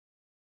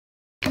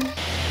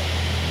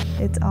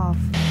It's off.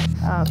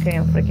 Okay,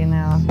 I'm freaking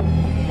out.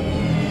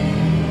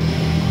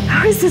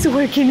 How is this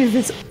working if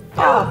it's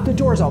off? The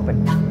door's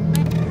open.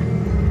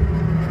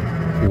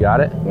 You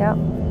got it? Yep.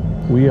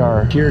 We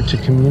are here to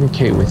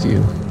communicate with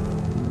you.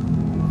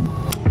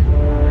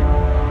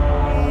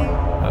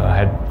 I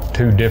had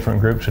 2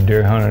 different groups of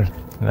deer hunters.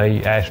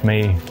 They asked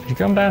me, did you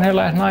come down here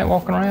last night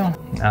walking around?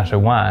 I said,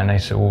 why? And they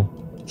said, well,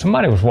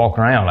 somebody was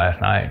walking around last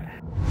night.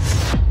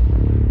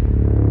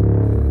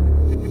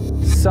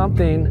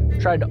 Something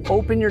tried to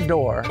open your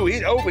door. Oh,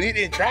 it opened. It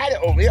didn't try to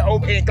open. It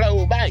opened and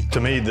closed back.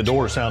 To me, the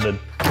door sounded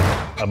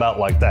about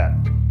like that.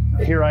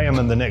 Here I am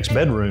in the next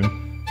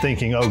bedroom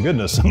thinking, oh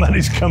goodness,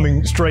 somebody's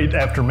coming straight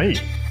after me.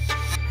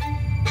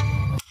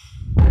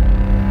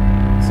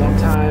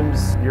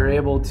 Sometimes you're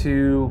able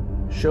to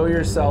show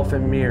yourself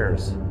in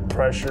mirrors.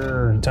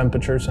 Pressure,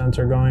 temperature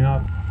sensor going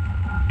up.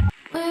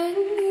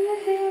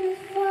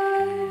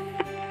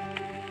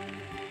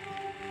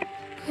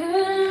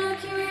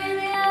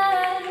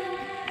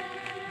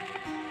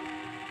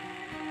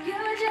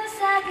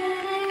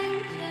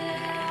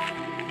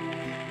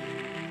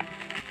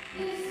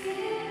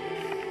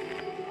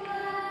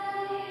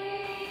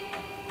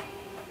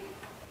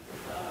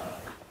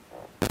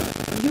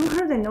 You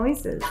heard the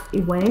noises.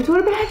 It went into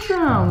the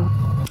bedroom.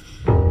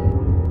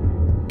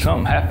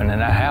 Something happened in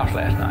that house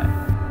last night.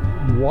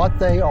 What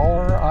they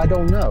are, I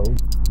don't know.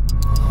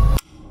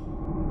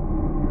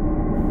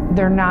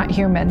 They're not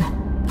human.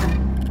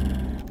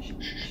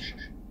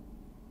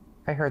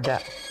 I heard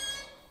that.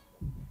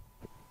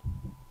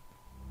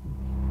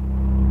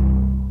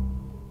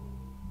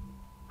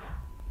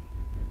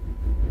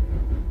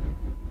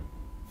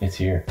 It's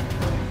here.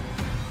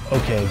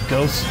 Okay,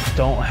 ghosts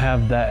don't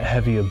have that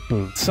heavy of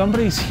boots.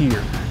 Somebody's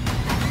here.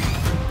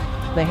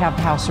 They have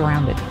the house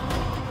surrounded.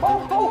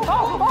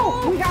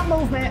 Oh, we got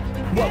movement.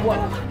 What?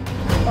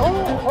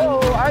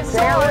 Oh, I saw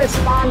They're it.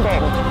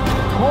 responding.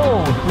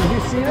 Oh, did you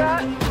see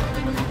that?